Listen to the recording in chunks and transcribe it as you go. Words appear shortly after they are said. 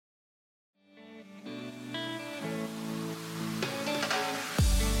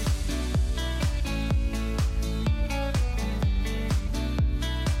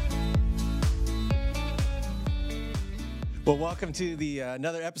Well, welcome to the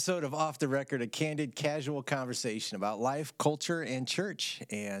another episode of Off the Record, a candid, casual conversation about life, culture, and church.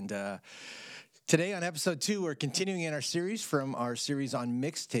 And today on episode 2, we're continuing in our series from our series on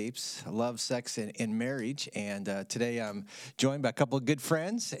mixtapes, love, sex, and marriage. And today I'm joined by a couple of good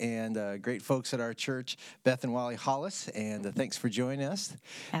friends and great folks at our church, Beth and Wally Hollis. And thanks for joining us.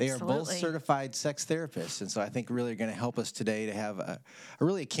 Absolutely. They are both certified sex therapists. And so I think really are going to help us today to have a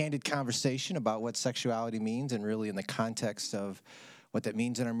really candid conversation about what sexuality means and really in the context of what that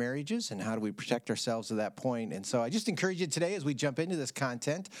means in our marriages and how do we protect ourselves at that point. And so I just encourage you today as we jump into this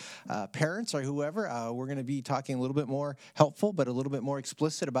content, parents or whoever, we're going to be talking a little bit more helpful but a little bit more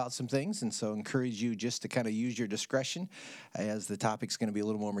explicit about some things. And so encourage you just to kind of use your discretion as the topic's going to be a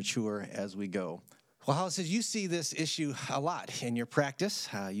little more mature as we go. Well, Hollis, as you see this issue a lot in your practice,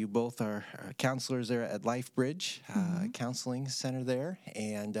 you both are counselors there at LifeBridge Counseling Center there,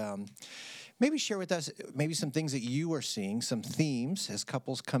 and maybe share with us maybe some things that you are seeing, some themes as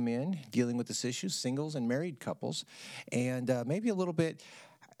couples come in dealing with this issue, singles and married couples, and maybe a little bit,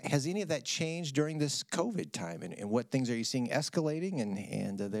 has any of that changed during this COVID time, and what things are you seeing escalating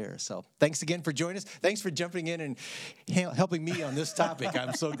and there? So thanks again for joining us. Thanks for jumping in and helping me on this topic.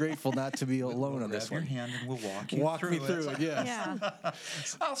 I'm so grateful not to be alone on this one. Grab your hand and we'll walk me through it. Yes. Yeah.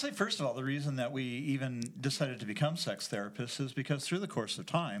 I'll say, first of all, the reason that we even decided to become sex therapists is because through the course of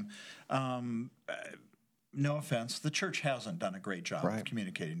time, no offense, the church hasn't done a great job of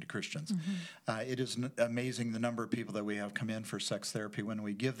communicating to Christians. It is amazing the number of people that we have come in for sex therapy when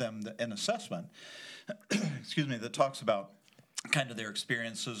we give them an assessment, that talks about kind of their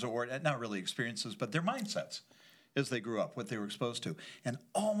experiences, or not really experiences, but their mindsets as they grew up, what they were exposed to. And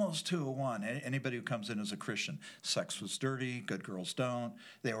almost 2-1, anybody who comes in as a Christian, sex was dirty, good girls don't.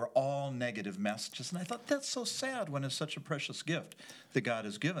 They were all negative messages. And I thought, that's so sad when it's such a precious gift that God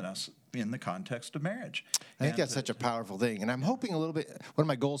has given us in the context of marriage. I think that's such a powerful thing. And I'm hoping a little bit, one of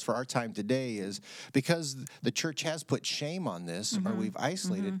my goals for our time today is, because the church has put shame on this, or we've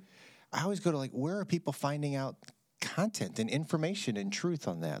isolated, I always go to where are people finding out content and information and truth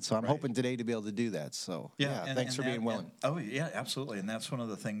on that? So I'm hoping today to be able to do that. So thanks for being willing. Absolutely. And that's one of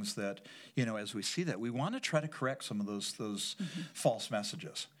the things that, as we see that, we want to try to correct some of those false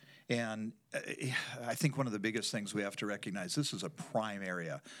messages. And I think one of the biggest things we have to recognize, this is a prime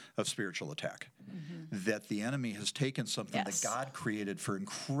area of spiritual attack, that the enemy has taken something that God created for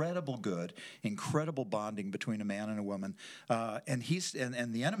incredible good, incredible bonding between a man and a woman, and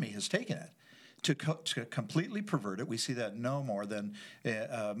the enemy has taken it to completely pervert it. We see that no more than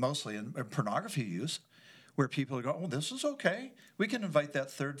mostly in pornography use, where people go, oh, this is okay. We can invite that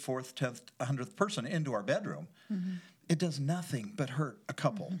 3rd, 4th, 10th, 100th person into our bedroom. It does nothing but hurt a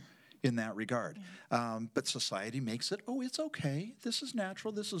couple in that regard. But society makes it, it's okay. This is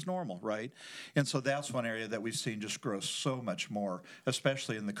natural. This is normal, right? And so that's one area that we've seen just grow so much more,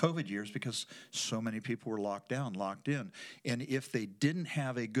 especially in the COVID years, because so many people were locked in. And if they didn't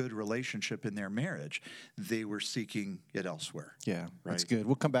have a good relationship in their marriage, they were seeking it elsewhere. Yeah, that's good.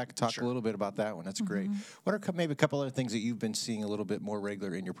 We'll come back and talk a little bit about that one. That's great. What are maybe a couple other things that you've been seeing a little bit more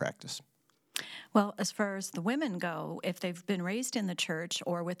regular in your practice? Well, as far as the women go, if they've been raised in the church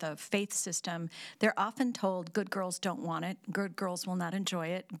or with a faith system, they're often told good girls don't want it, good girls will not enjoy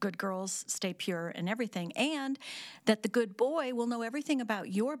it, good girls stay pure and everything, and that the good boy will know everything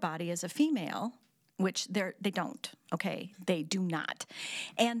about your body as a female, which they don't, okay? They do not.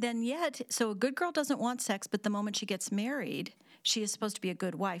 And then so a good girl doesn't want sex, but the moment she gets married, she is supposed to be a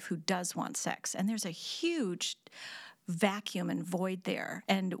good wife who does want sex. And there's a huge vacuum and void there.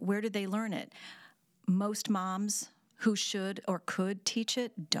 And where do they learn it? Most moms who should or could teach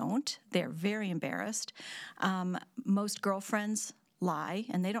it don't. They're very embarrassed. Most girlfriends lie,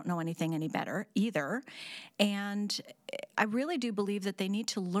 and they don't know anything any better either. And I really do believe that they need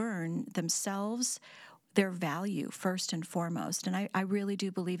to learn themselves their value first and foremost. And I really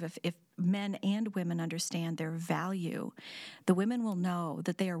do believe if men and women understand their value, the women will know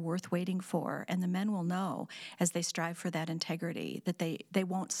that they are worth waiting for, and the men will know as they strive for that integrity that they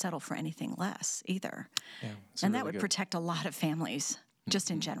won't settle for anything less either. Yeah, and that would protect a lot of families just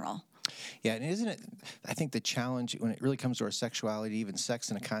in general. Yeah, and isn't it, I think the challenge when it really comes to our sexuality, even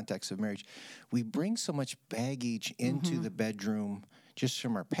sex in the context of marriage, we bring so much baggage into the bedroom just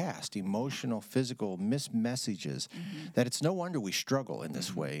from our past, emotional, physical, missed messages, that it's no wonder we struggle in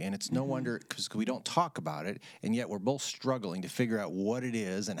this way. And it's no wonder because we don't talk about it, and yet we're both struggling to figure out what it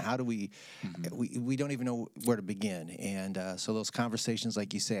is and how do we don't even know where to begin. And so those conversations,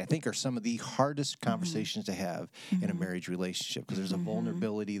 like you say, I think are some of the hardest conversations to have in a marriage relationship, because there's a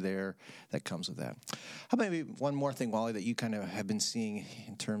vulnerability there that comes with that. How about maybe one more thing, Wally, that you kind of have been seeing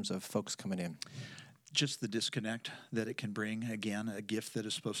in terms of folks coming in? just the disconnect that it can bring. Again, a gift that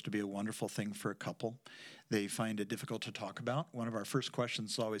is supposed to be a wonderful thing for a couple. They find it difficult to talk about. One of our first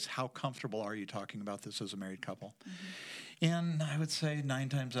questions is always, how comfortable are you talking about this as a married couple? And I would say 9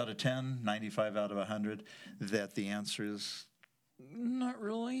 times out of 10, 95 out of 100, that the answer is not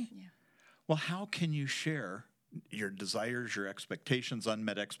really. Yeah. Well, how can you share your desires, your expectations?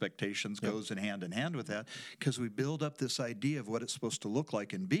 Unmet expectations goes in hand with that, because we build up this idea of what it's supposed to look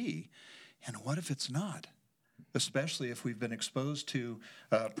like and be. And what if it's not? Especially if we've been exposed to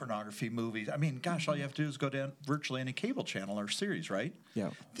pornography, movies. I mean, gosh, all you have to do is go down virtually any cable channel or series, right? Yeah.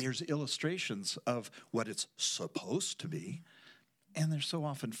 There's illustrations of what it's supposed to be, and they're so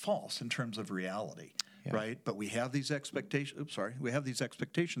often false in terms of reality, right? But we have these expectations. We have these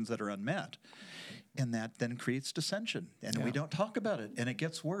expectations that are unmet, and that then creates dissension, and we don't talk about it, and it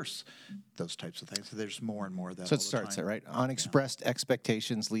gets worse. Those types of things. There's more and more of that. So it starts there, right? Unexpressed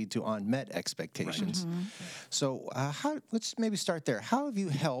expectations lead to unmet expectations. Mm-hmm. So let's maybe start there. How have you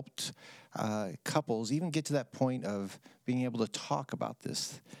helped couples even get to that point of being able to talk about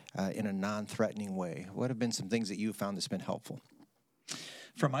this in a non-threatening way? What have been some things that you found that's been helpful?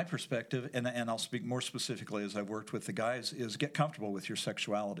 From my perspective, and I'll speak more specifically as I've worked with the guys, is get comfortable with your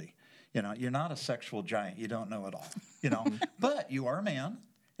sexuality. You know, you're not a sexual giant. You don't know it all, you know, but you are a man.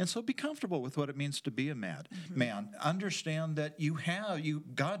 And so be comfortable with what it means to be a man. Understand that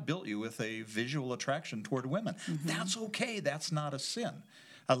God built you with a visual attraction toward women. That's okay. That's not a sin.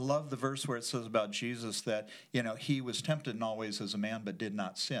 I love the verse where it says about Jesus that, you know, he was tempted in all ways as a man, but did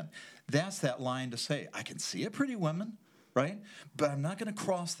not sin. That's that line to say, I can see a pretty woman, right? But I'm not going to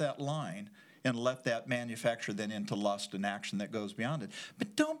cross that line and let that manufacture then into lust and action that goes beyond it.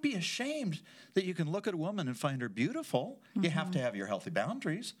 But don't be ashamed that you can look at a woman and find her beautiful. You have to have your healthy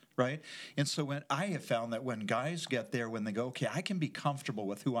boundaries, right? And so when I have found that when guys get there, when they go, okay, I can be comfortable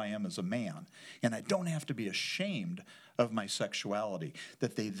with who I am as a man, and I don't have to be ashamed of my sexuality,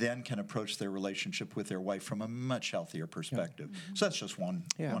 that they then can approach their relationship with their wife from a much healthier perspective. So that's just one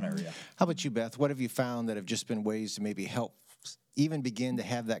area. How about you, Beth? What have you found that have just been ways to maybe help even begin to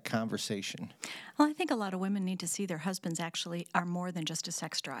have that conversation? Well, I think a lot of women need to see their husbands actually are more than just a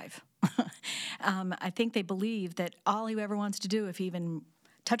sex drive. I think they believe that all he ever wants to do, if he even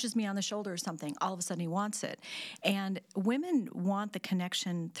touches me on the shoulder or something, all of a sudden he wants it. And women want the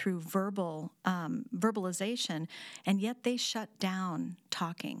connection through verbalization, and yet they shut down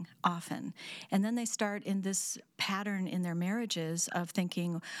talking often. And then they start in this pattern in their marriages of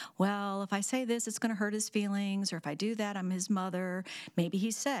thinking, well, if I say this, it's going to hurt his feelings, or if I do that, I'm his mother. Maybe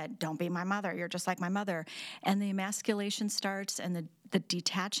he said, don't be my mother, you're just like my mother. And the emasculation starts, and the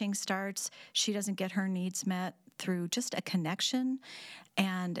detaching starts. She doesn't get her needs met through just a connection.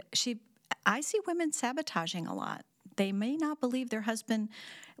 And I see women sabotaging a lot. They may not believe their husband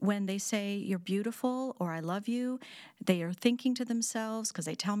when they say, you're beautiful or I love you. They are thinking to themselves, because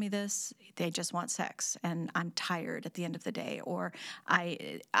they tell me this, they just want sex and I'm tired at the end of the day, or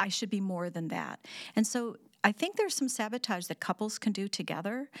I should be more than that. And so I think there's some sabotage that couples can do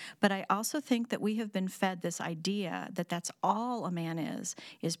together, but I also think that we have been fed this idea that that's all a man is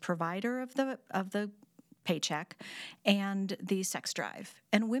provider of the paycheck and the sex drive.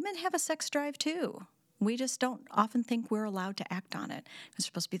 And women have a sex drive too. We just don't often think we're allowed to act on it. We're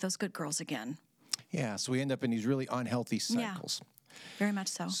supposed to be those good girls again. Yeah, so we end up in these really unhealthy cycles. Yeah, very much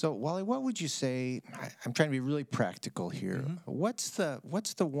so. So, Wally, what would you say? I'm trying to be really practical here. What's the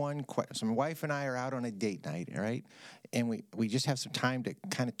one question? So my wife and I are out on a date night, right? And we just have some time to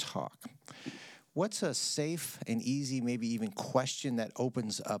kind of talk. What's a safe and easy, maybe even question that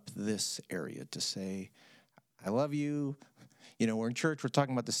opens up this area to say, I love you. You know, we're in church, we're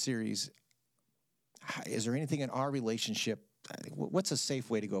talking about the series. Is there anything in our relationship? What's a safe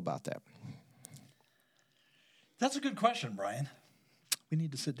way to go about that? That's a good question, Brian. We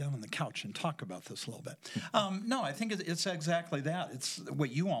need to sit down on the couch and talk about this a little bit. No, I think it's exactly that. It's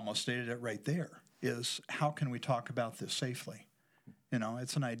what you almost stated it right there, is how can we talk about this safely? You know,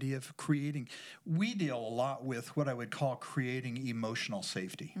 it's an idea of creating. We deal a lot with what I would call creating emotional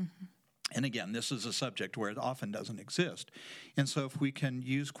safety. And again, this is a subject where it often doesn't exist. And so if we can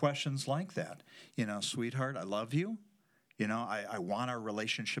use questions like that, you know, sweetheart, I love you. You know, I want our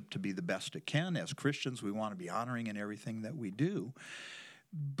relationship to be the best it can. As Christians, we want to be honoring in everything that we do.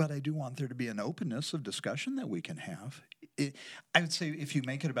 But I do want there to be an openness of discussion that we can have. I would say if you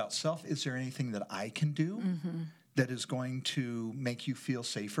make it about self, is there anything that I can do that is going to make you feel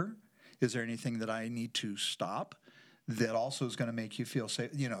safer? Is there anything that I need to stop that also is going to make you feel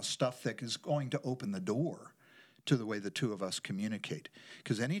safe? You know, stuff that is going to open the door to the way the two of us communicate.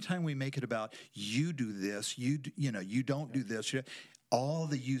 Because anytime we make it about you do this, you don't do this, all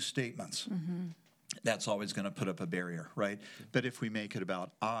the you statements, that's always going to put up a barrier, right? But if we make it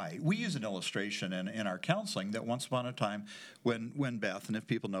about I, we use an illustration in our counseling that once upon a time when Beth, and if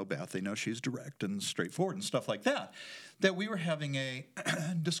people know Beth, they know she's direct and straightforward and stuff like that, that we were having a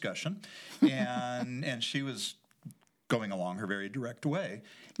discussion, and she was going along her very direct way.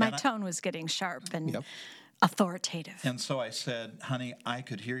 My tone was getting sharp and authoritative. And so I said, honey, I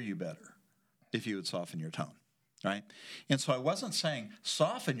could hear you better if you would soften your tone. Right? And so I wasn't saying,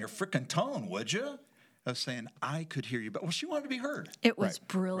 soften your frickin' tone, would you? I was saying, I could hear you, but well, she wanted to be heard. It was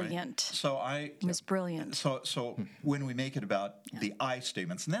brilliant. Right? It was brilliant. So when we make it about the I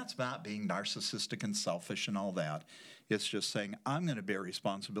statements, and that's not being narcissistic and selfish and all that, it's just saying, I'm going to bear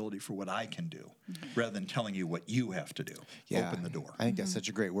responsibility for what I can do, rather than telling you what you have to do. Open the door. I think that's such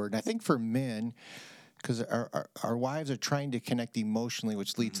a great word. And I think for men, because our wives are trying to connect emotionally,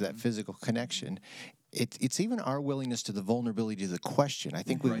 which leads to that physical connection. It's even our willingness to the vulnerability to the question. I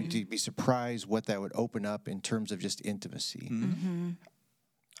think we would be surprised what that would open up in terms of just intimacy.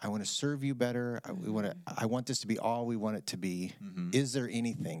 I want to serve you better. I want this to be all we want it to be. Is there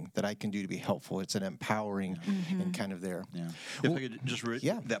anything that I can do to be helpful? It's an empowering and kind of there. Yeah. If I could just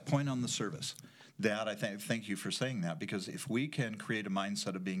that point on the service, that I thank you for saying that, because if we can create a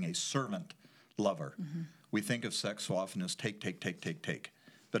mindset of being a servant lover, we think of sex so often as take.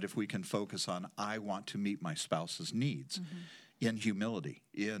 But if we can focus on, I want to meet my spouse's needs in humility,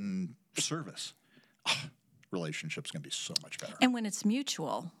 in service, relationship's going to be so much better. And when it's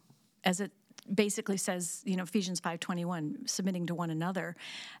mutual, as it basically says, Ephesians 5:21, submitting to one another,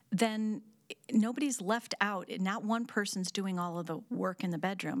 then nobody's left out. Not one person's doing all of the work in the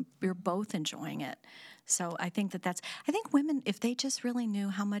bedroom. You're both enjoying it. So I think I think women, if they just really knew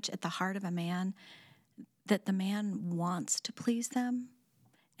how much at the heart of a man, that the man wants to please them,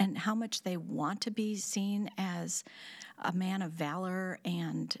 and how much they want to be seen as a man of valor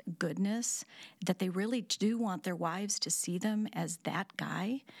and goodness, that they really do want their wives to see them as that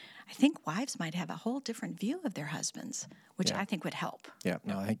guy, I think wives might have a whole different view of their husbands, which I think would help. Yeah,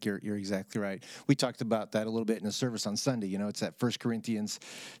 no, I think you're exactly right. We talked about that a little bit in the service on Sunday. It's that 1 Corinthians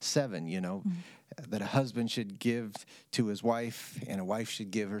 7, that a husband should give to his wife and a wife should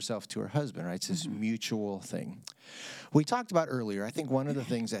give herself to her husband, right? It's this mutual thing. We talked about earlier, I think one of the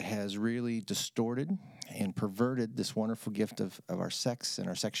things that has really distorted and perverted this wonderful gift of our sex and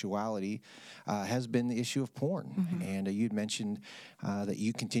our sexuality has been the issue of porn. And you'd mentioned that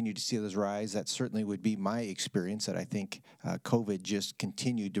you continue to see those rise. That certainly would be my experience, that I think COVID just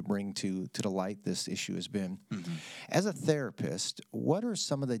continued to bring to the light this issue has been. As a therapist, what are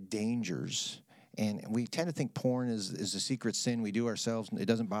some of the dangers? And we tend to think porn is a secret sin we do ourselves, and it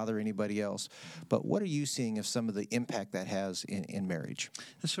doesn't bother anybody else. But what are you seeing of some of the impact that has in marriage?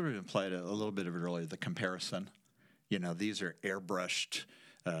 This sort of implied a little bit of it earlier, the comparison. These are airbrushed,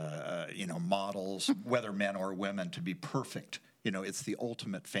 models, whether men or women, to be perfect. It's the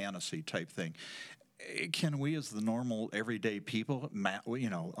ultimate fantasy type thing. Can we, as the normal, everyday people,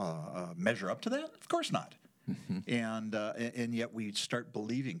 measure up to that? Of course not. And yet we start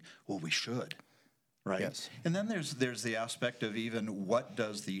believing, well, we should. Right. Yes. And then there's the aspect of even what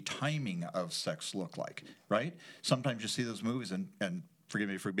does the timing of sex look like, right? Sometimes you see those movies, and forgive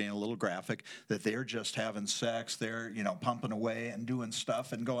me for being a little graphic, that they're just having sex, they're, pumping away and doing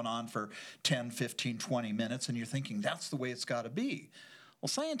stuff and going on for 10, 15, 20 minutes, and you're thinking that's the way it's got to be. Well,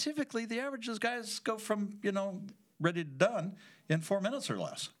 scientifically, the averages guys go from, ready to done in 4 minutes or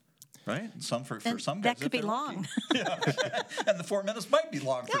less. Right? Some for some guys. That could be long. And the 4 minutes might be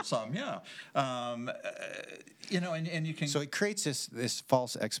long for some, and you can... So it creates this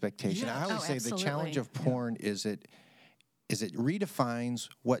false expectation. I always say the challenge of porn is it redefines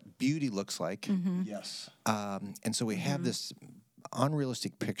what beauty looks like. Yes. And so we have this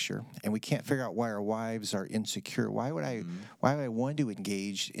unrealistic picture, and we can't figure out why our wives are insecure. Why would I want to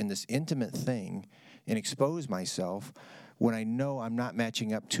engage in this intimate thing and expose myself when I know I'm not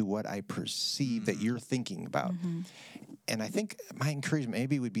matching up to what I perceive that you're thinking about? And I think my encouragement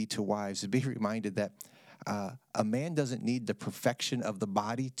maybe would be to wives to be reminded that a man doesn't need the perfection of the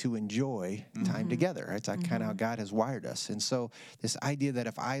body to enjoy time together. It's kind of how God has wired us. And so this idea that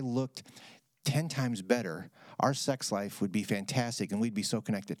if I looked 10 times better, our sex life would be fantastic and we'd be so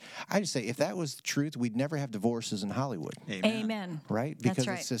connected. I just say, if that was the truth, we'd never have divorces in Hollywood. Amen. Right? Because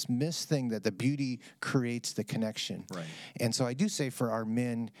it's this missed thing that the beauty creates the connection. Right. And so I do say for our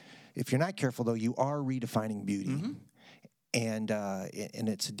men, if you're not careful, though, you are redefining beauty. And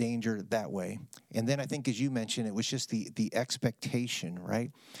it's a danger that way. And then I think, as you mentioned, it was just the expectation, right?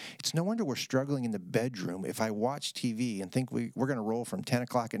 It's no wonder we're struggling in the bedroom. If I watch TV and think we're going to roll from 10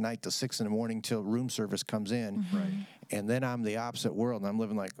 o'clock at night to 6 in the morning till room service comes in, and then I'm the opposite world, and I'm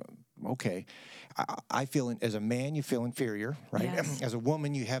living like okay, I feel, as a man, you feel inferior, right? Yes. As a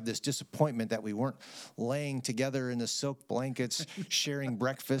woman, you have this disappointment that we weren't laying together in the silk blankets, sharing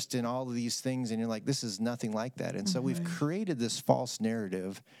breakfast and all of these things. And you're like, this is nothing like that. And so we've created this false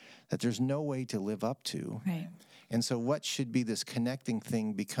narrative that there's no way to live up to. Right. And so what should be this connecting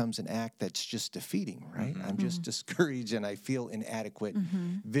thing becomes an act that's just defeating, right? I'm just discouraged and I feel inadequate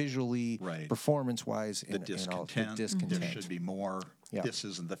visually, Right. performance-wise, The and all discontent. the discontent. There should be more. Yeah. This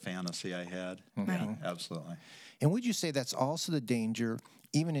isn't the fantasy I had. Right. Yeah, absolutely. And would you say that's also the danger,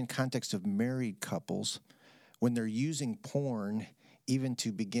 even in context of married couples, when they're using porn even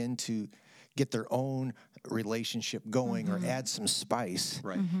to begin to get their own relationship going or add some spice?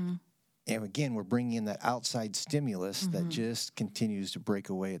 Right. And again, we're bringing in that outside stimulus that just continues to break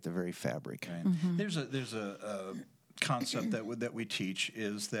away at the very fabric. Right. There's a concept that we teach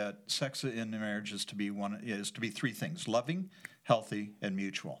is that sex in marriage is to be three things: loving, healthy, and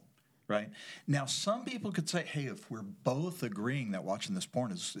mutual. Right? Now, some people could say, hey, if we're both agreeing that watching this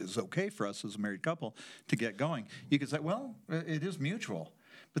porn is okay for us as a married couple to get going, you could say, well, it is mutual.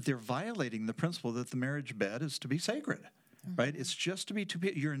 But they're violating the principle that the marriage bed is to be sacred. Right? It's just to be two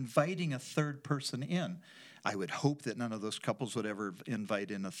people. You're inviting a third person in. I would hope that none of those couples would ever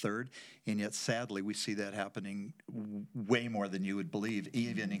invite in a third, and yet sadly we see that happening way more than you would believe,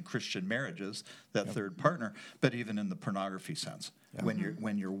 even in Christian marriages, that third partner, but even in the pornography sense.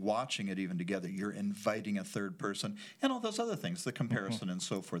 When you're watching it even together, you're inviting a third person, and all those other things, the comparison and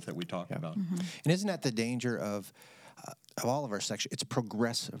so forth that we talked about. And isn't that the danger of all of our sexual? It's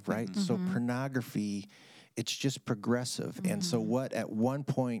progressive, right? So pornography, it's just progressive. And so what at one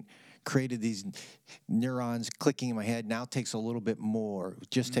point created these neurons clicking in my head now takes a little bit more,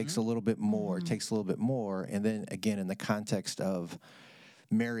 just takes a little bit more, takes a little bit more. And then again, in the context of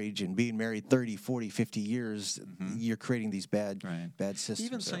marriage and being married 30, 40, 50 years, you're creating these bad systems.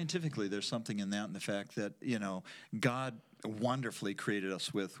 Even scientifically, there's something in that, in the fact that, God wonderfully created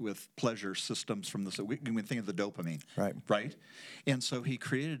us with pleasure systems from the, we think of the dopamine, right? And so he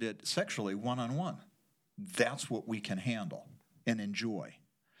created it sexually, one-on-one. That's what we can handle and enjoy.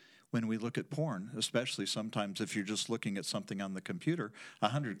 When we look at porn, especially sometimes if you're just looking at something on the computer,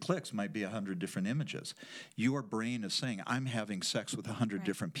 100 clicks might be 100 different images. Your brain is saying, I'm having sex with 100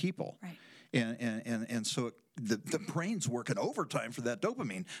 different people. Right. And so the brain's working overtime for that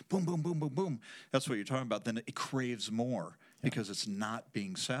dopamine. Boom, boom, boom, boom, boom. That's what you're talking about. Then it craves more because it's not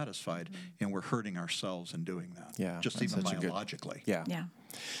being satisfied, and we're hurting ourselves in doing that. Yeah, just even biologically. Yeah. Yeah.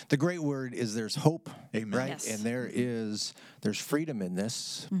 The great word is there's hope, Amen. right? Yes. And there's freedom in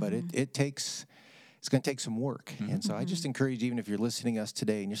this, but it's going to take some work. And so I just encourage, even if you're listening to us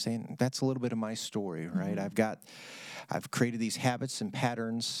today and you're saying, that's a little bit of my story, right? I've created these habits and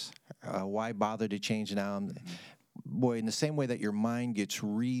patterns. Why bother to change now? Boy, in the same way that your mind gets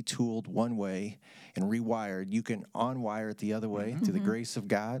retooled one way and rewired, you can unwire it the other way through the grace of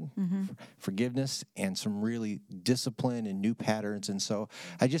God, forgiveness, and some really discipline and new patterns. And so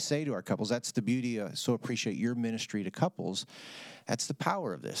I just say to our couples, that's the beauty. So appreciate your ministry to couples. That's the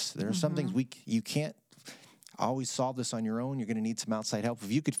power of this. There are some things you can't always solve this on your own. You're going to need some outside help.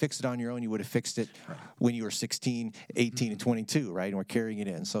 If you could fix it on your own, you would have fixed it when you were 16, 18, and 22, right? And we're carrying it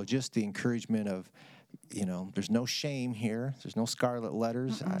in. So just the encouragement of, there's no shame here. There's no scarlet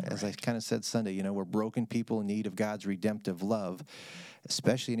letters. As I kind of said Sunday, we're broken people in need of God's redemptive love,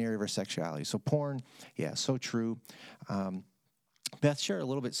 especially in the area of our sexuality. So porn, so true. Beth, share a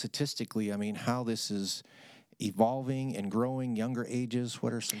little bit statistically, how this is evolving and growing, younger ages.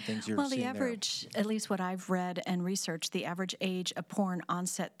 What are some things you're seeing the average, at least what I've read and researched, the average age of porn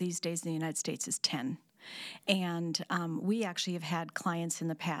onset these days in the United States is 10. And we actually have had clients in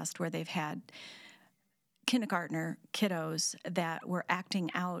the past where they've had kindergartner kiddos that were acting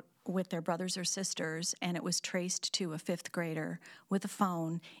out with their brothers or sisters, and it was traced to a fifth grader with a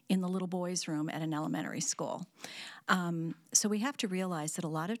phone in the little boys' room at an elementary school. So we have to realize that a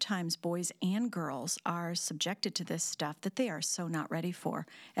lot of times boys and girls are subjected to this stuff that they are so not ready for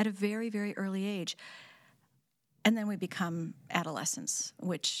at a very, very early age. And then we become adolescents,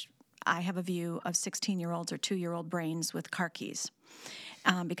 which I have a view of 16-year-olds or 2-year-old brains with car keys.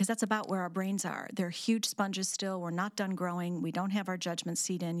 Because that's about where our brains are. They're huge sponges still. We're not done growing. We don't have our judgment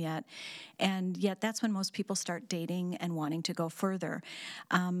seat in yet. And yet that's when most people start dating and wanting to go further.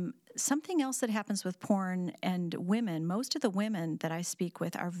 Something else that happens with porn and women, most of the women that I speak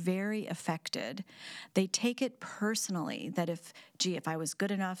with are very affected. They take it personally that if I was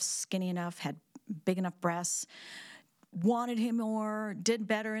good enough, skinny enough, had big enough breasts, wanted him more, did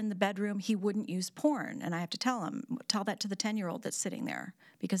better in the bedroom, he wouldn't use porn. And I have to tell that to the 10-year-old that's sitting there,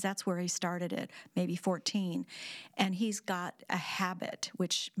 because that's where he started it, maybe 14. And he's got a habit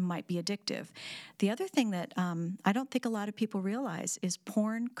which might be addictive. The other thing that I don't think a lot of people realize is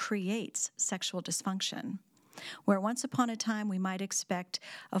porn creates sexual dysfunction. Where once upon a time we might expect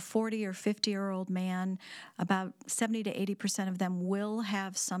a 40 or 50-year-old man, about 70 to 80% of them will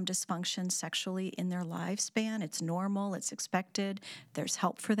have some dysfunction sexually in their lifespan. It's normal, it's expected, there's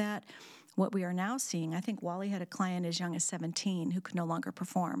help for that. What we are now seeing, I think Wally had a client as young as 17 who could no longer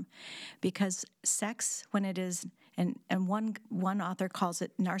perform because sex, when it is, and one author calls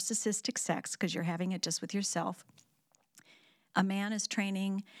it narcissistic sex because you're having it just with yourself, a man is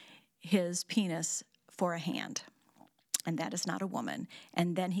training his penis for a hand, and that is not a woman,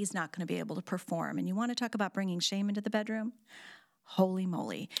 and then he's not going to be able to perform. And you want to talk about bringing shame into the bedroom? Holy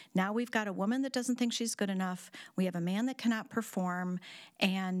moly. Now we've got a woman that doesn't think she's good enough, we have a man that cannot perform,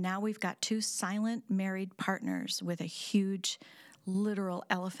 and now we've got two silent married partners with a huge literal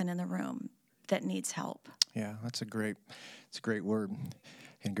elephant in the room that needs help. Yeah, it's a great word.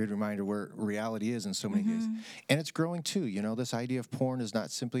 And good reminder where reality is in so many ways. And it's growing too. You know, this idea of porn is not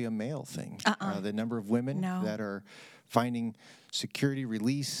simply a male thing. The number of women that are finding security,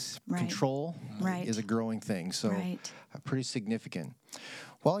 release, control is a growing thing. So pretty significant.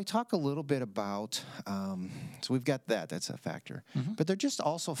 Well, I talk a little bit about, so we've got that's a factor. But they're just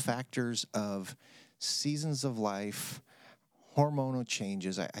also factors of seasons of life, hormonal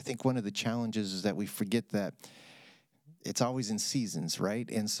changes. I think one of the challenges is that we forget that it's always in seasons, right?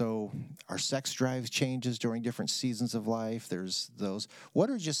 And so our sex drive changes during different seasons of life. There's those. What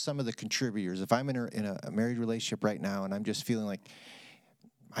are just some of the contributors? If I'm in a married relationship right now and I'm just feeling like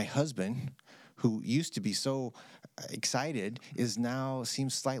my husband, who used to be so excited,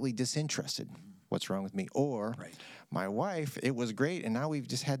 seems slightly disinterested. What's wrong with me? Or my wife, it was great, and now we've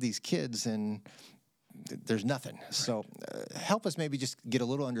just had these kids and there's nothing. So help us maybe just get a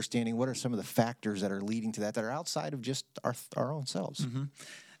little understanding. What are some of the factors that are leading to that are outside of just our own selves?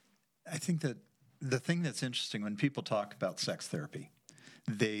 I think that the thing that's interesting when people talk about sex therapy,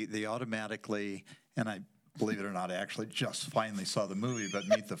 they automatically, and I believe it or not, I actually just finally saw the movie, but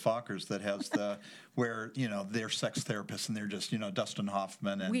Meet the Fockers, that has where, they're sex therapists and they're just, Dustin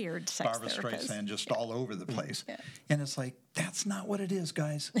Hoffman and weird sex Barbra therapists. Streisand just all over the place. And it's like, that's not what it is,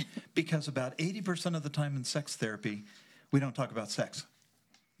 guys. Because about 80% of the time in sex therapy, we don't talk about sex.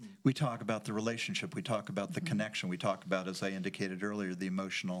 We talk about the relationship. We talk about the connection. We talk about, as I indicated earlier, the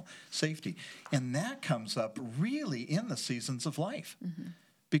emotional safety. And that comes up really in the seasons of life.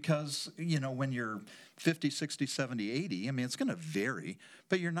 Because, when you're 50, 60, 70, 80, it's going to vary,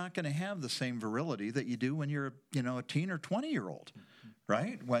 but you're not going to have the same virility that you do when you're, a teen or 20-year-old,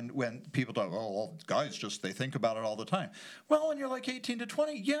 right? When people talk, well, guys they think about it all the time. Well, when you're like 18 to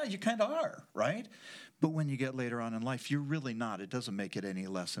 20, yeah, you kind of are, right? But when you get later on in life, you're really not. It doesn't make it any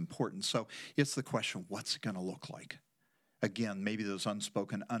less important. So it's the question, what's it going to look like? Again, maybe those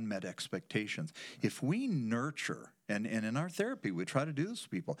unspoken, unmet expectations. If we nurture, and in our therapy, we try to do this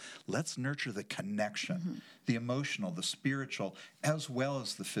with people, let's nurture the connection, the emotional, the spiritual, as well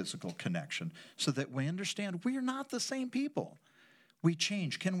as the physical connection, so that we understand we're not the same people. We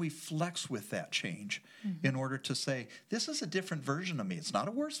change. Can we flex with that change in order to say, this is a different version of me? It's not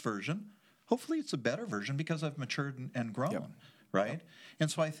a worse version. Hopefully it's a better version because I've matured and grown. Right?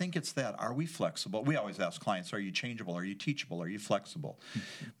 And so I think it's that. Are we flexible? We always ask clients, are you changeable? Are you teachable? Are you flexible?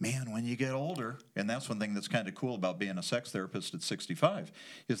 Man, when you get older, and that's one thing that's kind of cool about being a sex therapist at 65,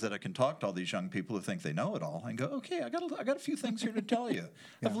 is that I can talk to all these young people who think they know it all and go, okay, I got a few things here to tell you.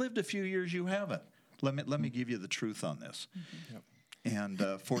 I've lived a few years you haven't. Let me give you the truth on this. And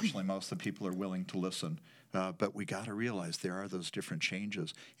fortunately, most of the people are willing to listen. But we got to realize there are those different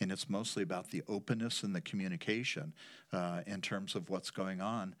changes, and it's mostly about the openness and the communication in terms of what's going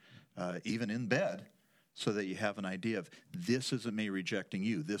on, even in bed, so that you have an idea of, this isn't me rejecting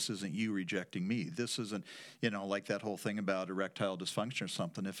you, this isn't you rejecting me, this isn't, like that whole thing about erectile dysfunction or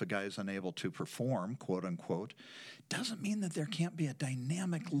something. If a guy is unable to perform, quote unquote, doesn't mean that there can't be a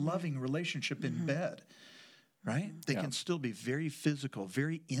dynamic, loving relationship in bed. Right? They can still be very physical,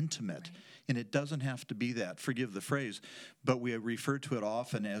 very intimate, and it doesn't have to be that, forgive the phrase, but we refer to it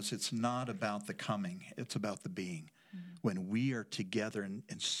often as it's not about the coming, it's about the being. When we are together and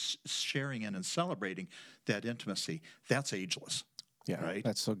sharing in and celebrating that intimacy, that's ageless. Yeah, right?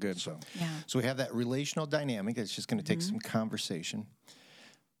 That's so good. So we have that relational dynamic. It's just going to take some conversation.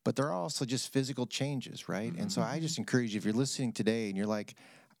 But there are also just physical changes, right? And so I just encourage you, if you're listening today and you're like,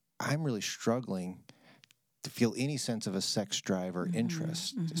 I'm really struggling to feel any sense of a sex drive or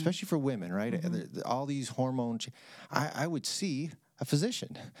interest, especially for women, right? All these hormones, I would see a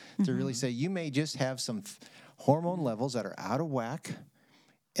physician to really say, you may just have some hormone levels that are out of whack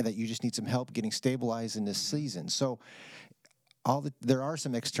and that you just need some help getting stabilized in this season. So there are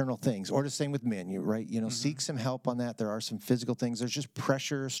some external things, or the same with men, right? Seek some help on that. There are some physical things. There's just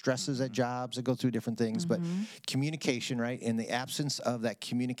pressure, stresses at jobs that go through different things. But communication, right? In the absence of that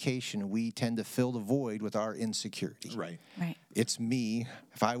communication, we tend to fill the void with our insecurity. Right. It's me.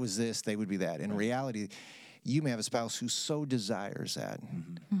 If I was this, they would be that. In reality, you may have a spouse who so desires that.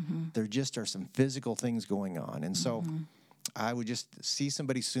 There just are some physical things going on. And so I would just see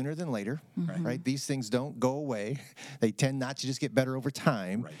somebody sooner than later, right? These things don't go away. They tend not to just get better over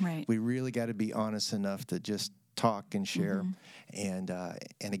time. Right. We really got to be honest enough to just talk and share. And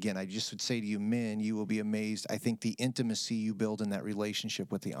again, I just would say to you, men, you will be amazed. I think the intimacy you build in that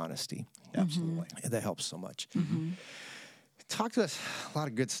relationship with the honesty. Absolutely. That helps so much. Talk to us, a lot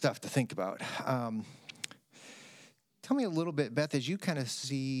of good stuff to think about. Tell me a little bit, Beth, as you kind of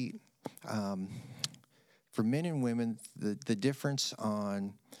see for men and women, the difference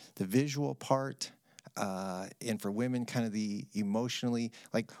on the visual part, and for women, kind of the emotionally,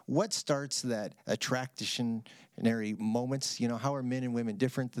 like what starts that attractionary moments? How are men and women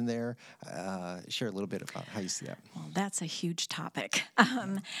different than there? Share a little bit about how you see that. Well, that's a huge topic.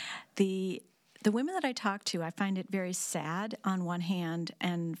 The women that I talk to, I find it very sad on one hand,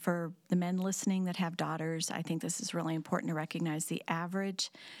 and for the men listening that have daughters, I think this is really important to recognize the average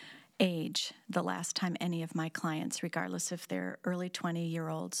age the last time any of my clients, regardless if they're early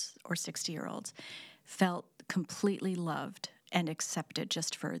 20-year-olds or 60-year-olds, felt completely loved and accepted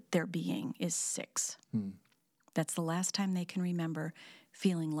just for their being is 6. That's the last time they can remember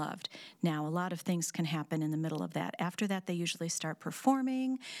feeling loved. Now, a lot of things can happen in the middle of that. After that, they usually start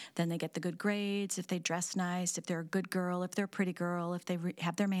performing. Then they get the good grades. If they dress nice, if they're a good girl, if they're a pretty girl, if they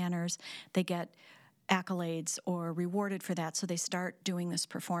have their manners, they get accolades or rewarded for that, so they start doing this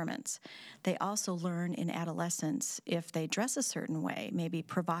performance. They also learn in adolescence if they dress a certain way, maybe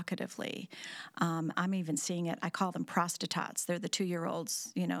provocatively. I'm even seeing it, I call them prostitutes. They're the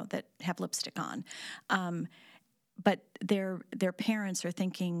 2-year-olds, that have lipstick on. But their parents are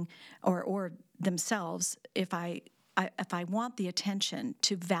thinking, or themselves, if I want the attention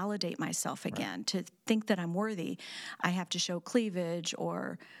to validate myself again, to think that I'm worthy, I have to show cleavage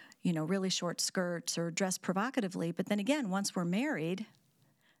or really short skirts or dress provocatively. But then again, once we're married,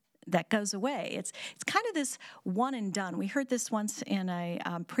 that goes away. It's kind of this one and done. We heard this once in a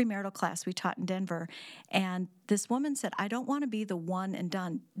premarital class we taught in Denver, and this woman said, I don't want to be the one and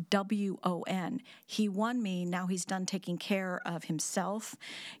done, W-O-N. He won me, now he's done taking care of himself.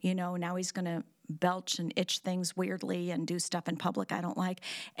 Now he's going to belch and itch things weirdly and do stuff in public I don't like.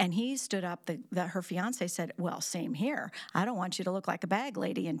 And he stood up, her fiance said, well, same here. I don't want you to look like a bag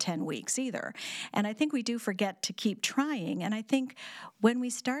lady in 10 weeks either. And I think we do forget to keep trying. And I think when we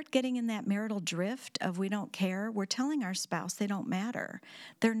start getting in that marital drift of we don't care, we're telling our spouse they don't matter.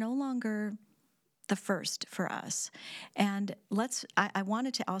 They're no longer the first for us. And I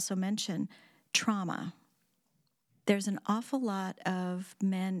wanted to also mention trauma. There's an awful lot of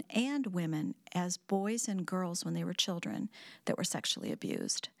men and women as boys and girls when they were children that were sexually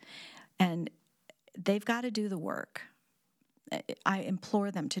abused. And they've got to do the work. I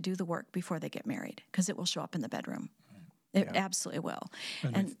implore them to do the work before they get married because it will show up in the bedroom. It absolutely will.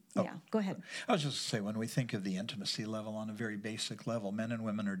 Go ahead. I was just going to say, when we think of the intimacy level on a very basic level, men and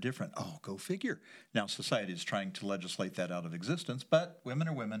women are different. Oh, go figure. Now, society is trying to legislate that out of existence, but women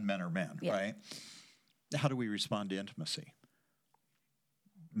are women, men are men, right? How do we respond to intimacy?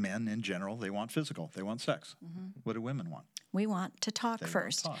 Men, in general, they want physical. They want sex. What do women want? We want to talk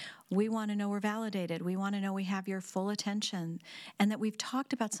first. We want to know we're validated. We want to know we have your full attention and that we've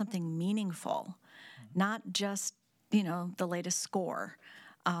talked about something meaningful, not just, the latest score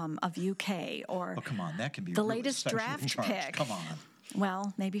of UK or come on, that can be the really latest draft pick. Come on.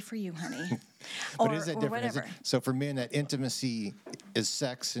 Well, maybe for you, honey. But is that different? Whatever. So for men, that intimacy is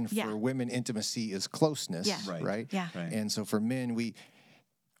sex, and for women, intimacy is closeness, right? Yeah. Right. And so for men,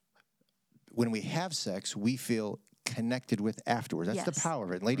 when we have sex, we feel connected with afterwards. That's the power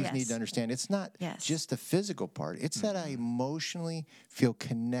of it. Ladies need to understand it's not just the physical part. It's that I emotionally feel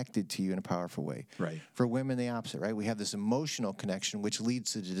connected to you in a powerful way. Right. For women, the opposite, right? We have this emotional connection, which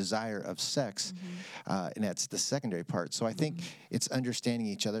leads to the desire of sex, and that's the secondary part. So I think it's understanding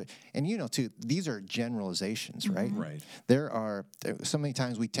each other. And too, these are generalizations, right? Right. There are so many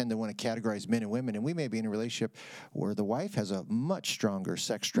times we tend to want to categorize men and women, and we may be in a relationship where the wife has a much stronger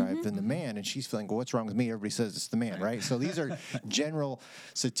sex drive than the man, and she's feeling, well, what's wrong with me? Everybody says it's the man. right? So these are general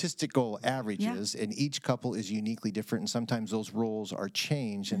statistical averages, and each couple is uniquely different, and sometimes those roles are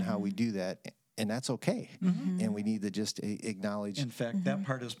changed in how we do that. And that's okay. And we need to just acknowledge. In fact, that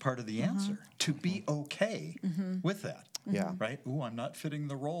part is part of the answer, to be okay with that. Yeah. Right? Ooh, I'm not fitting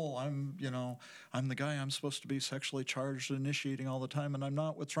the role. I'm the guy I'm supposed to be sexually charged, initiating all the time, and I'm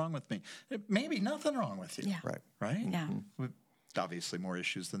not. What's wrong with me? Maybe nothing wrong with you. Yeah. Right? Yeah. With obviously more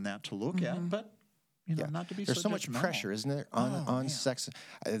issues than that to look at, but not to be There's so much judgmental. pressure, isn't there, on sex?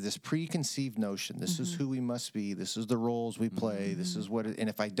 This preconceived notion. This is who we must be. This is the roles we play. This is what. And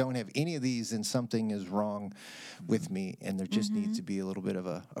if I don't have any of these, then something is wrong with me. And there just needs to be a little bit of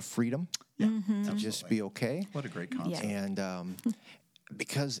a freedom to just be okay. What a great concept. And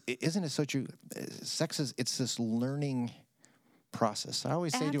because isn't it so true? Sex it's this learning process. I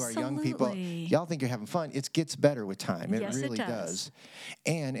always say to our young people, Absolutely. y'all think you're having fun. It gets better with time. It Yes, it really does.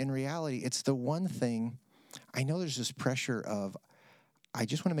 And in reality, it's the one thing, I know there's this pressure of, I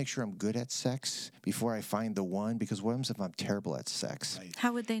just want to make sure I'm good at sex before I find the one, because what happens if I'm terrible at sex? Right.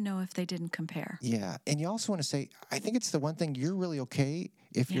 How would they know if they didn't compare? Yeah, and you also want to say, I think it's the one thing you're really okay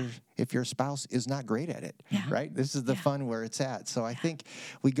if your spouse is not great at it, right? This is the fun where it's at. So I think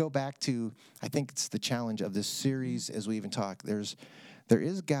we go back to, I think it's the challenge of this series as we even talk. There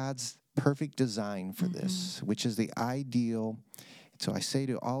is God's perfect design for this, which is the ideal. So I say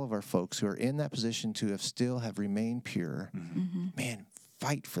to all of our folks who are in that position to have remained pure, man,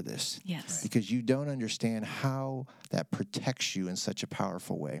 fight for this. Yes. Because you don't understand how that protects you in such a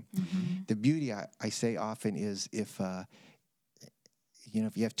powerful way. The beauty, I say often, is if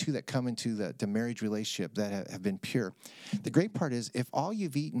you have two that come into the marriage relationship that have been pure, the great part is if all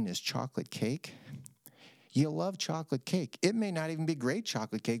you've eaten is chocolate cake, you'll love chocolate cake. It may not even be great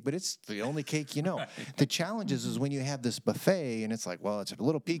chocolate cake, but it's the only cake you know. Right. The challenge is when you have this buffet and it's like, well, it's a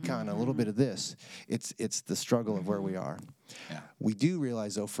little pecan, a little bit of this. It's the struggle of where we are. Yeah. We do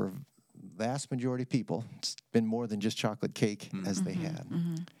realize, though, for vast majority of people, it's been more than just chocolate cake as they had.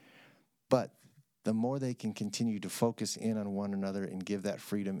 But the more they can continue to focus in on one another and give that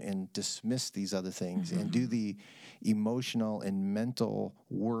freedom and dismiss these other things and do the emotional and mental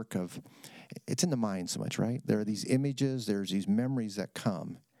work of, it's in the mind so much, right? There are these images, there's these memories that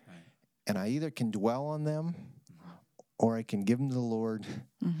come. Right. And I either can dwell on them or I can give them to the Lord.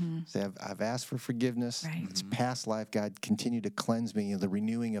 Say, I've asked for forgiveness. Right. It's past life. God, continue to cleanse me. The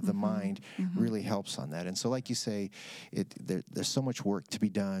renewing of the mind really helps on that. And so like you say, there's so much work to be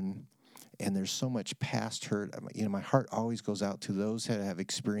done. And there's so much past hurt. My heart always goes out to those that have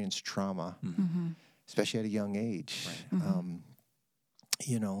experienced trauma, especially at a young age.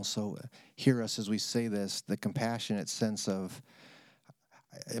 Right. So hear us as we say this, the compassionate sense of,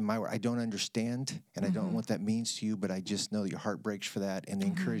 I don't understand, and I don't know what that means to you, but I just know that your heart breaks for that. And the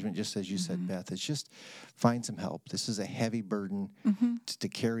encouragement, just as you said, Beth, is just find some help. This is a heavy burden to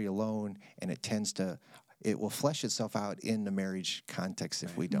carry alone, and it will flesh itself out in the marriage context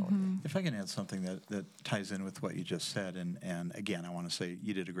if we don't. If I can add something that ties in with what you just said, and again, I want to say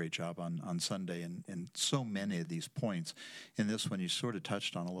you did a great job on Sunday, and so many of these points. In this one, you sort of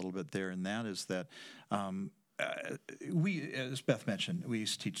touched on a little bit there, and that is that we, as Beth mentioned, we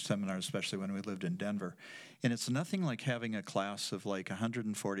used to teach seminars, especially when we lived in Denver, and it's nothing like having a class of like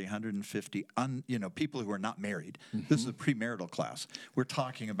 140, 150, people who are not married. This is a premarital class. We're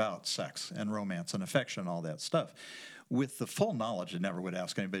talking about sex and romance and affection and all that stuff. With the full knowledge, I never would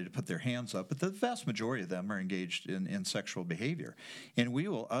ask anybody to put their hands up, but the vast majority of them are engaged in sexual behavior. And we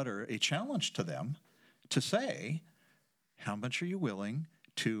will utter a challenge to them to say, how much are you willing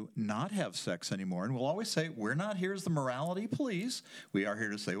to not have sex anymore? And we'll always say, we're not here as the morality police. We are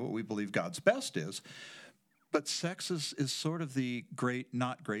here to say what we believe God's best is. But sex is sort of the great,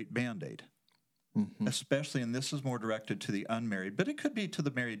 not great Band-Aid. Especially, and this is more directed to the unmarried, but it could be to the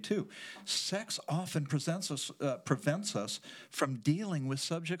married too. Sex often prevents us from dealing with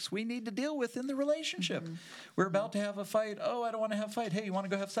subjects we need to deal with in the relationship. We're about to have a fight. Oh, I don't want to have a fight. Hey, you want to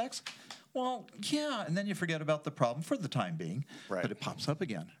go have sex? Well, yeah, and then you forget about the problem for the time being, but it pops up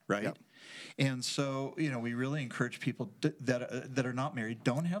again, right? Yep. And so, we really encourage people that are not married,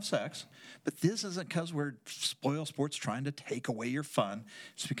 don't have sex. But this isn't because we're spoil sports trying to take away your fun.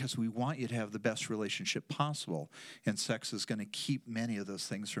 It's because we want you to have the best relationship possible. And sex is going to keep many of those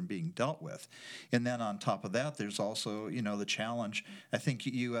things from being dealt with. And then on top of that, there's also, the challenge. I think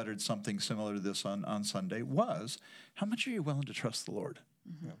you uttered something similar to this on Sunday, was how much are you willing to trust the Lord,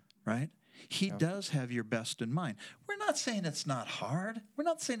 right? He does have your best in mind. We're not saying it's not hard. We're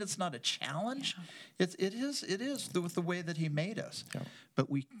not saying it's not a challenge. Yeah. It is with the way that he made us. Yeah. But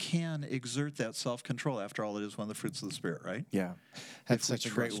we can exert that self-control. After all, it is one of the fruits of the Spirit, right? Yeah, that's such a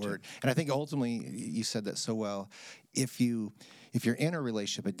great word. And I think ultimately, you said that so well. If you're in a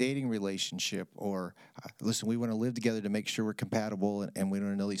relationship, a dating relationship, or listen, we want to live together to make sure we're compatible and we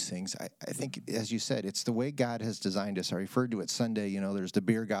want to know these things. I think, as you said, it's the way God has designed us. I referred to it Sunday, there's the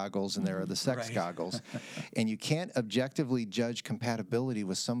beer goggles and there are the sex goggles. And you can't objectively judge compatibility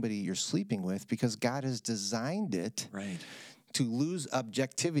with somebody you're sleeping with because God has designed it to lose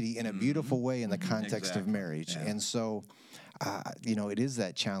objectivity in a beautiful way in the context of marriage. Yeah. And so, it is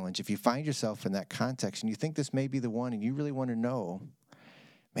that challenge. If you find yourself in that context and you think this may be the one and you really want to know,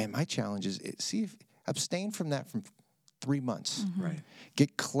 man, my challenge is abstain from that from 3 months. Right.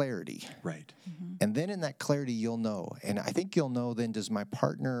 Get clarity. Right. And then in that clarity, you'll know. And I think you'll know then, does my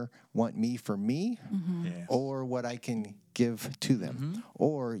partner want me for me or what I can give to them?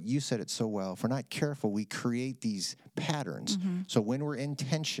 Or you said it so well, if we're not careful, we create these patterns. So when we're in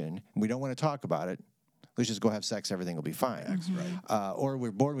tension, we don't want to talk about it, let's just go have sex, everything will be fine. Or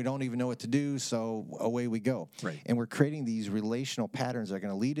we're bored, we don't even know what to do, so away we go. Right. And we're creating these relational patterns that are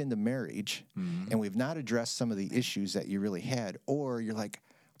going to lead into marriage, and we've not addressed some of the issues that you really had. Or you're like,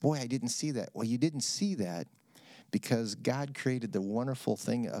 boy, I didn't see that. Well, you didn't see that because God created the wonderful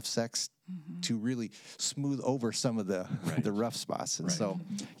thing of sex to really smooth over some of the the rough spots. And so,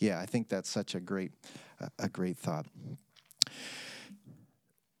 I think that's such a great thought.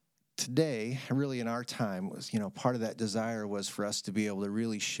 Today, really in our time, was part of that desire was for us to be able to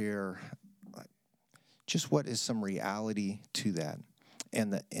really share just what is some reality to that,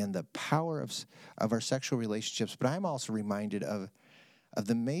 and the power of our sexual relationships. But I'm also reminded of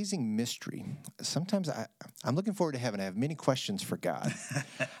the amazing mystery. Sometimes I'm looking forward to heaven. I have many questions for God,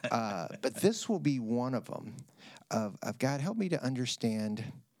 but this will be one of them. Of God, help me to understand.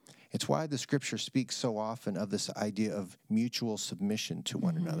 It's why the Scripture speaks so often of this idea of mutual submission to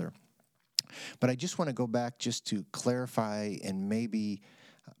one another. But I just want to go back just to clarify and maybe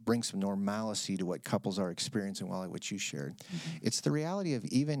bring some normalcy to what couples are experiencing, Wally, what you shared. It's the reality of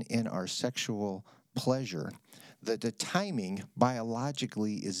even in our sexual pleasure, that the timing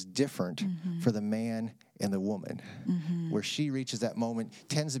biologically is different for the man and the woman. Where she reaches that moment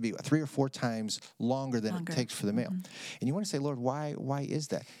tends to be 3 or 4 times longer than it takes for the male. And you want to say, Lord, why is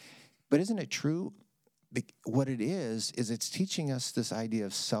that? But isn't it true? What it is it's teaching us this idea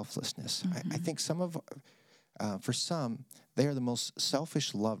of selflessness. I think for some, they are the most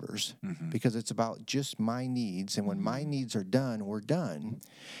selfish lovers because it's about just my needs. And when my needs are done, we're done.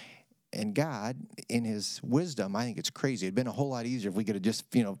 And God, in his wisdom, I think it's crazy. It'd been a whole lot easier if we could have just,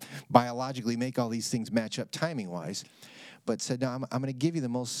 biologically make all these things match up timing-wise. But said, no, I'm going to give you the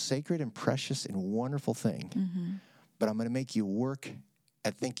most sacred and precious and wonderful thing. But I'm going to make you work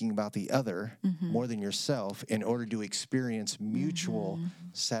at thinking about the other more than yourself in order to experience mutual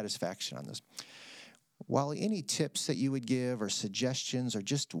satisfaction on this. Wally, any tips that you would give or suggestions or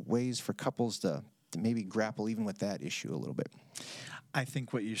just ways for couples to maybe grapple even with that issue a little bit? I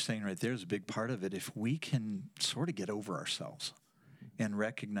think what you're saying right there is a big part of it. If we can sort of get over ourselves and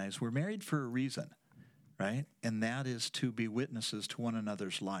recognize we're married for a reason, right? And that is to be witnesses to one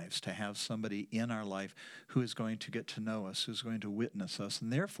another's lives, to have somebody in our life who is going to get to know us, who's going to witness us.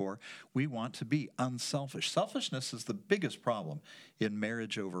 And therefore, we want to be unselfish. Selfishness is the biggest problem in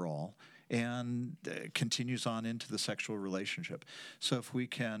marriage overall and continues on into the sexual relationship. So if we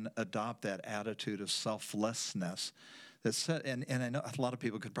can adopt that attitude of selflessness, and I know a lot of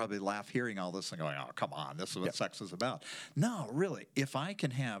people could probably laugh hearing all this and going, oh, come on, this is what sex is about. No, really, if I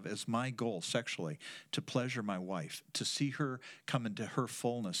can have as my goal sexually to pleasure my wife, to see her come into her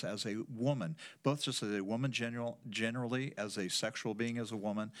fullness as a woman, both just as a woman generally, as a sexual being as a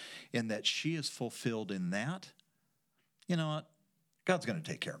woman, in that she is fulfilled in that, you know what, God's going to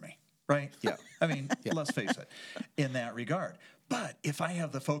take care of me, right? Yeah. I mean, let's face it, in that regard. But if I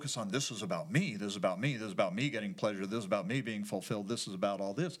have the focus on this is about me, this is about me, this is about me getting pleasure, this is about me being fulfilled, this is about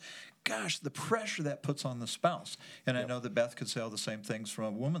all this, gosh, the pressure that puts on the spouse. And I know that Beth could say all the same things from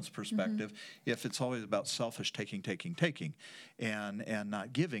a woman's perspective. If it's always about selfish taking, and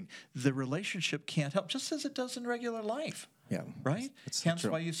not giving, the relationship can't help, just as it does in regular life. Yeah. Right? Hence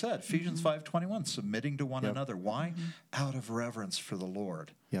why you said, Ephesians 5:21, submitting to one another. Why? Out of reverence for the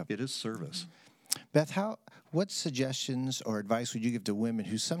Lord. It is service. Beth, what suggestions or advice would you give to women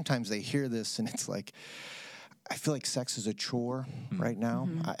who sometimes they hear this and it's like, I feel like sex is a chore right now.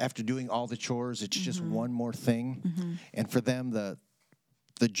 After doing all the chores, it's just one more thing. And for them, the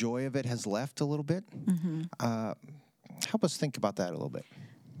joy of it has left a little bit. Help us think about that a little bit.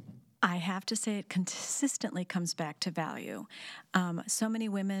 I have to say it consistently comes back to value. So many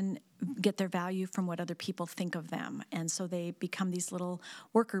women get their value from what other people think of them, and so they become these little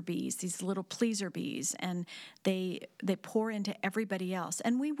worker bees, these little pleaser bees, and they pour into everybody else.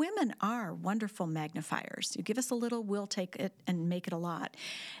 And we women are wonderful magnifiers. You give us a little, we'll take it and make it a lot.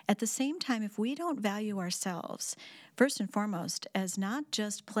 At the same time, if we don't value ourselves, first and foremost, as not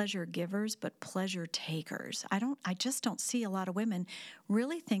just pleasure givers, but pleasure takers. I just don't see a lot of women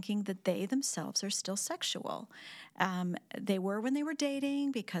really thinking that they themselves are still sexual. They were when they were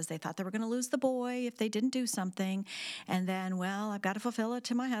dating because they thought they were going to lose the boy if they didn't do something. And then, well, I've got to fulfill it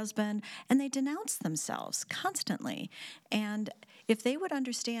to my husband. And they denounce themselves constantly. And if they would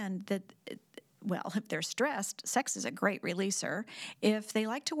understand that, well, if they're stressed, sex is a great releaser. If they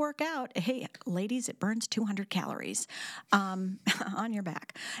like to work out, hey, ladies, it burns 200 calories on your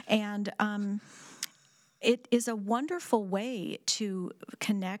back. And it is a wonderful way to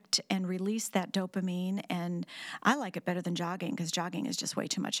connect and release that dopamine. And I like it better than jogging because jogging is just way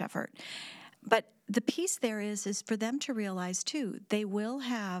too much effort. But the piece there is for them to realize, too, they will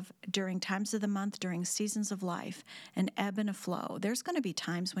have, during times of the month, during seasons of life, an ebb and a flow. There's going to be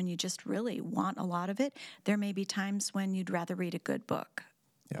times when you just really want a lot of it. There may be times when you'd rather read a good book,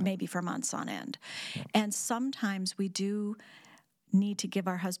 maybe for months on end. Yeah. And sometimes we do need to give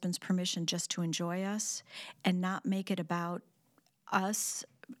our husbands permission just to enjoy us and not make it about us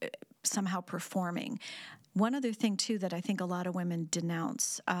somehow performing. One other thing, too, that I think a lot of women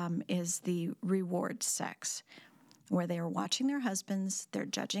denounce is the reward sex, where they are watching their husbands, they're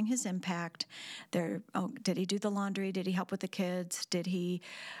judging his impact, did he do the laundry, did he help with the kids, did he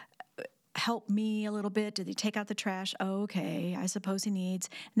help me a little bit, did he take out the trash, okay, I suppose he needs,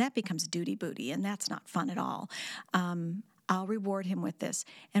 and that becomes duty booty, and that's not fun at all. I'll reward him with this.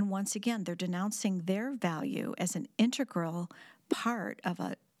 And once again, they're denouncing their value as an integral part of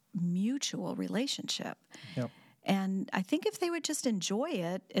a mutual relationship. Yep. And I think if they would just enjoy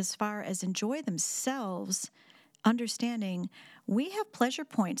it, as far as enjoy themselves, understanding we have pleasure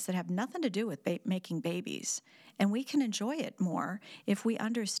points that have nothing to do with making babies, and we can enjoy it more if we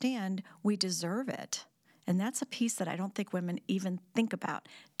understand we deserve it. And that's a piece that I don't think women even think about.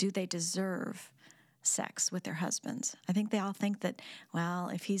 Do they deserve sex with their husbands? I think they all think that, well,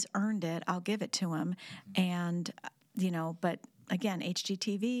 if he's earned it, I'll give it to him. And, but again,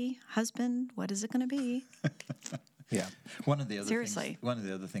 HGTV, husband, what is it going to be? Yeah. One of the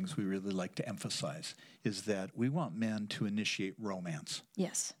other things we really like to emphasize is that we want men to initiate romance.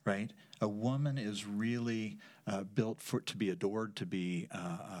 Yes. Right? A woman is really built to be adored, to be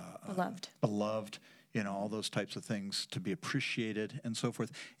beloved. All those types of things, to be appreciated and so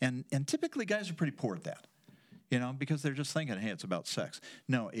forth. And typically guys are pretty poor at that, because they're just thinking, hey, it's about sex.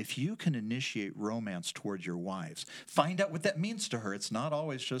 No, if you can initiate romance towards your wives, find out what that means to her. It's not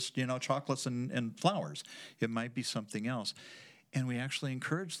always just, chocolates and flowers. It might be something else. And we actually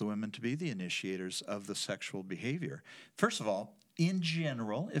encourage the women to be the initiators of the sexual behavior. First of all, in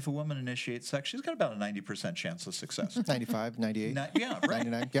general, if a woman initiates sex, she's got about a 90% chance of success. 95, 98. Yeah, right.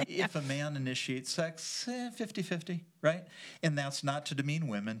 99, yep. If a man initiates sex, 50-50, right? And that's not to demean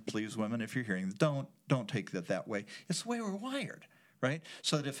women. Please, women, if you're hearing, don't take that way. It's the way we're wired, right?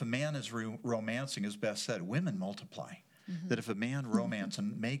 So that if a man is romancing, as Beth said, women multiply. Mm-hmm. That if a man romances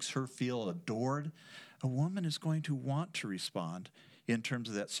and makes her feel adored, a woman is going to want to respond in terms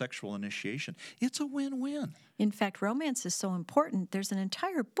of that sexual initiation. It's a win-win. In fact, romance is so important, there's an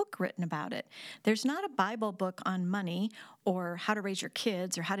entire book written about it. There's not a Bible book on money or how to raise your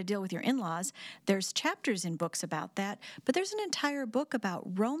kids or how to deal with your in-laws. There's chapters in books about that, but there's an entire book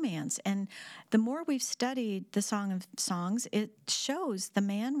about romance. And the more we've studied the Song of Songs, it shows the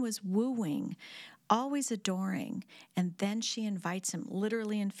man was wooing, always adoring, and then she invites him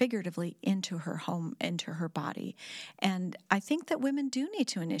literally and figuratively into her home, into her body. And I think that women do need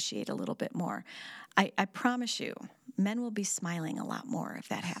to initiate a little bit more. I promise you, men will be smiling a lot more if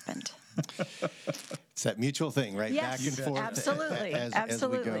that happened. It's that mutual thing, right? Yes, back and forth. Absolutely. As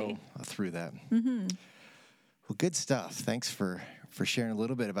we go through that. Mm-hmm. Well, good stuff. Thanks for sharing a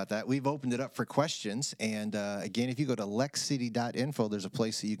little bit about that. We've opened it up for questions. And again, if you go to lexcity.info, there's a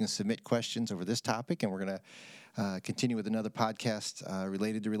place that you can submit questions over this topic. And we're going to continue with another podcast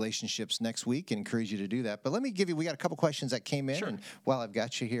related to relationships next week and encourage you to do that. But let me we got a couple questions that came in. Sure. And while I've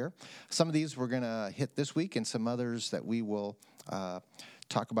got you here, some of these we're going to hit this week and some others that we will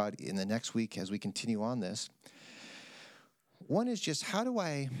talk about in the next week as we continue on this. One is just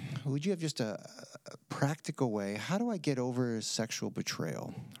would you have just a practical way, how do I get over sexual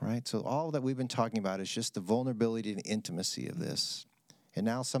betrayal, right? So all that we've been talking about is just the vulnerability and intimacy of this. And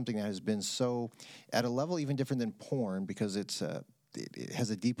now something that has been so, at a level even different than porn, because it's it has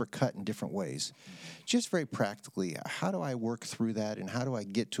a deeper cut in different ways. Just very practically, how do I work through that, and how do I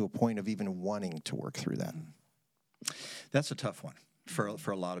get to a point of even wanting to work through that? That's a tough one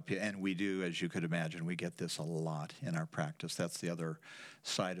for a lot of people, and we do, as you could imagine, we get this a lot in our practice. That's the other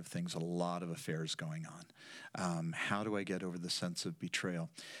side of things, a lot of affairs going on. How do I get over the sense of betrayal?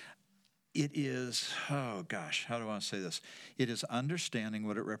 It is, how do I want to say this? It is understanding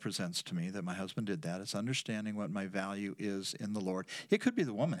what it represents to me that my husband did that. It's understanding what my value is in the Lord. It could be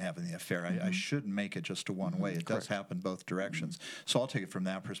the woman having the affair. I shouldn't make it just a one way. It does happen both directions. So I'll take it from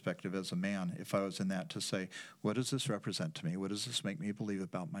that perspective as a man, if I was in that, to say, what does this represent to me? What does this make me believe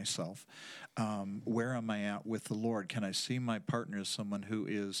about myself? Where am I at with the Lord? Can I see my partner as someone who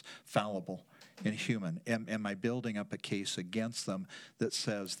is fallible and human? Am I building up a case against them that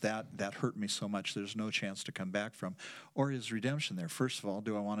says that hurt me so much there's no chance to come back from? Or is redemption there? First of all,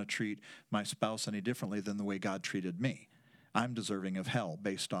 do I want to treat my spouse any differently than the way God treated me? I'm deserving of hell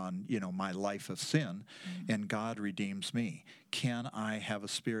based on, my life of sin, and God redeems me. Can I have a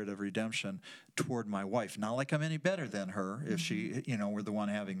spirit of redemption toward my wife? Not like I'm any better than her if she, were the one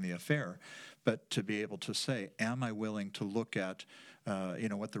having the affair, but to be able to say, am I willing to look at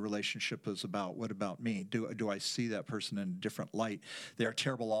what the relationship is about? What about me? Do I see that person in a different light? They're a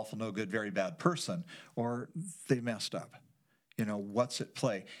terrible, awful, no good, very bad person, or they messed up. What's at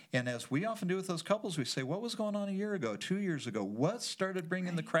play? And as we often do with those couples, we say, what was going on a year ago, 2 years ago? What started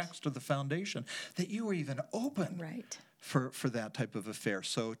bringing the cracks to the foundation that you were even open for that type of affair?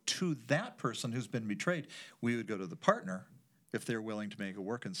 So to that person who's been betrayed, we would go to the partner, if they're willing to make it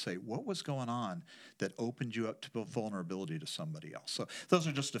work, and say, what was going on that opened you up to vulnerability to somebody else? So those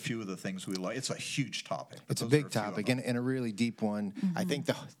are just a few of the things we like. It's a huge topic. It's a big topic and a really deep one. I think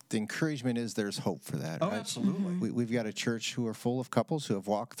the encouragement is there's hope for that. Oh, right? absolutely. We've got a church who are full of couples who have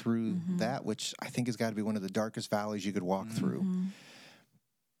walked through that, which I think has got to be one of the darkest valleys you could walk through.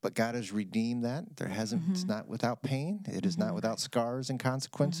 But God has redeemed that. There hasn't. It's not without pain. It is not without scars and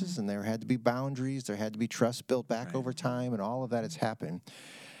consequences. And there had to be boundaries. There had to be trust built back over time, and all of that has happened.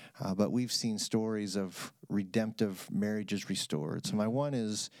 But we've seen stories of redemptive marriages restored. So my one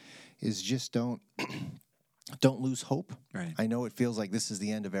is just don't lose hope. Right. I know it feels like this is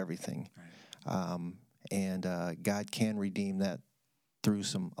the end of everything, and God can redeem that through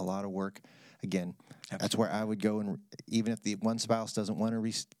a lot of work. Again, that's where I would go, and even if the one spouse doesn't want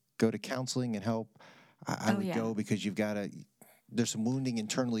to go to counseling and help, I would go, because there's some wounding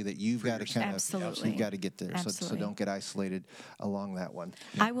internally that you've got to you've got to get there. So don't get isolated along that one.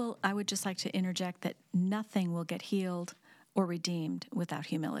 I would just like to interject that nothing will get healed or redeemed without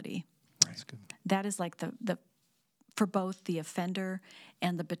humility. That's good. That is like the for both the offender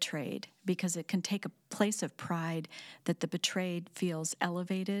and the betrayed, because it can take a place of pride that the betrayed feels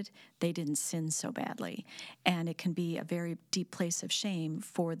elevated, they didn't sin so badly. And it can be a very deep place of shame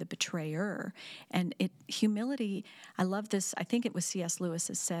for the betrayer. And humility, I love this, I think it was C.S. Lewis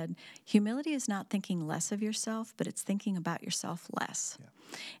has said, humility is not thinking less of yourself, but it's thinking about yourself less.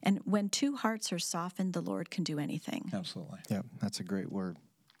 Yeah. And when two hearts are softened, the Lord can do anything. Absolutely. Yeah, that's a great word.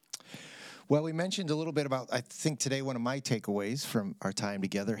 Well, we mentioned a little bit about, I think today one of my takeaways from our time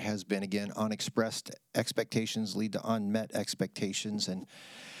together has been, again, unexpressed expectations lead to unmet expectations, and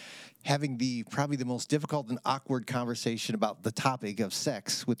having probably the most difficult and awkward conversation about the topic of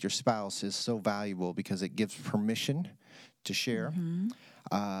sex with your spouse is so valuable, because it gives permission to share.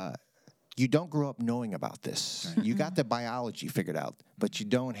 You don't grow up knowing about this. You got the biology figured out, but you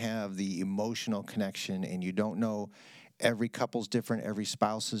don't have the emotional connection, and you don't know. Every couple's different, every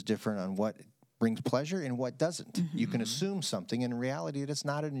spouse is different on what brings pleasure and what doesn't. You can assume something, and in reality, it's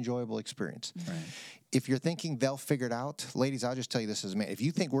not an enjoyable experience. Right. If you're thinking they'll figure it out, ladies, I'll just tell you this as a man. If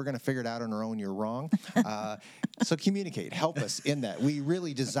you think we're going to figure it out on our own, you're wrong. So communicate. Help us in that. We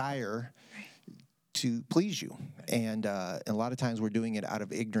really desire to please you. And a lot of times we're doing it out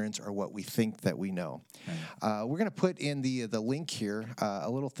of ignorance or what we think that we know. Right. We're going to put in the link here a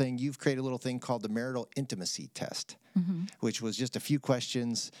little thing. You've created a little thing called the marital intimacy test, which was just a few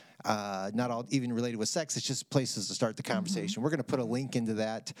questions, not all even related with sex. It's just places to start the conversation. We're going to put a link into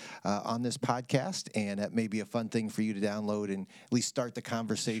that on this podcast, and that may be a fun thing for you to download and at least start the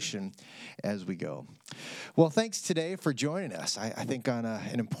conversation as we go. Well, thanks today for joining us. I think on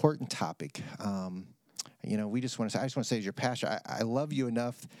an important topic. I just want to say, as your pastor, I love you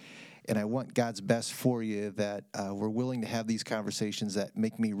enough, and I want God's best for you, that we're willing to have these conversations that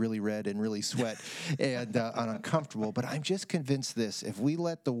make me really red and really sweat and uncomfortable. But I'm just convinced if we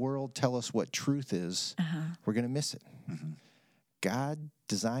let the world tell us what truth is, we're going to miss it. God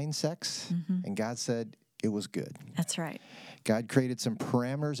designed sex, and God said, it was good. That's right. God created some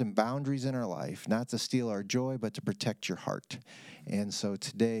parameters and boundaries in our life, not to steal our joy, but to protect your heart. And so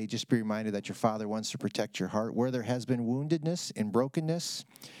today, just be reminded that your Father wants to protect your heart. Where there has been woundedness and brokenness,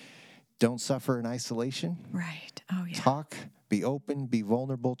 don't suffer in isolation. Right. Oh, yeah. Talk, be open, be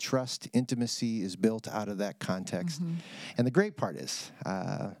vulnerable. Trust, intimacy is built out of that context. And the great part is,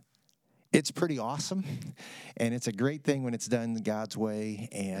 it's pretty awesome, and it's a great thing when it's done God's way,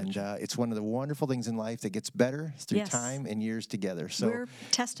 and it's one of the wonderful things in life that gets better through time and years together. So we're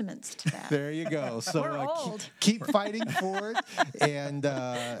testaments to that. there you go. So We're old. keep fighting for it, and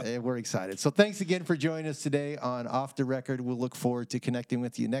we're excited. So thanks again for joining us today on Off the Record. We'll look forward to connecting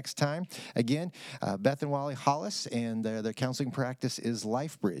with you next time. Again, Beth and Wally Hollis, and their counseling practice is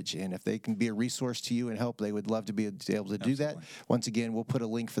LifeBridge, and if they can be a resource to you and help, they would love to be able to do that. Once again, we'll put a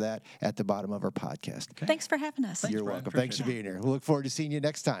link for that at the bottom of our podcast. Okay. Thanks for having us. You're welcome. Thanks for being here. We'll look forward to seeing you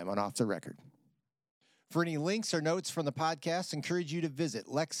next time on Off the Record. For any links or notes from the podcast, I encourage you to visit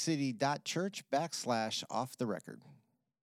lexcity.church/off the record.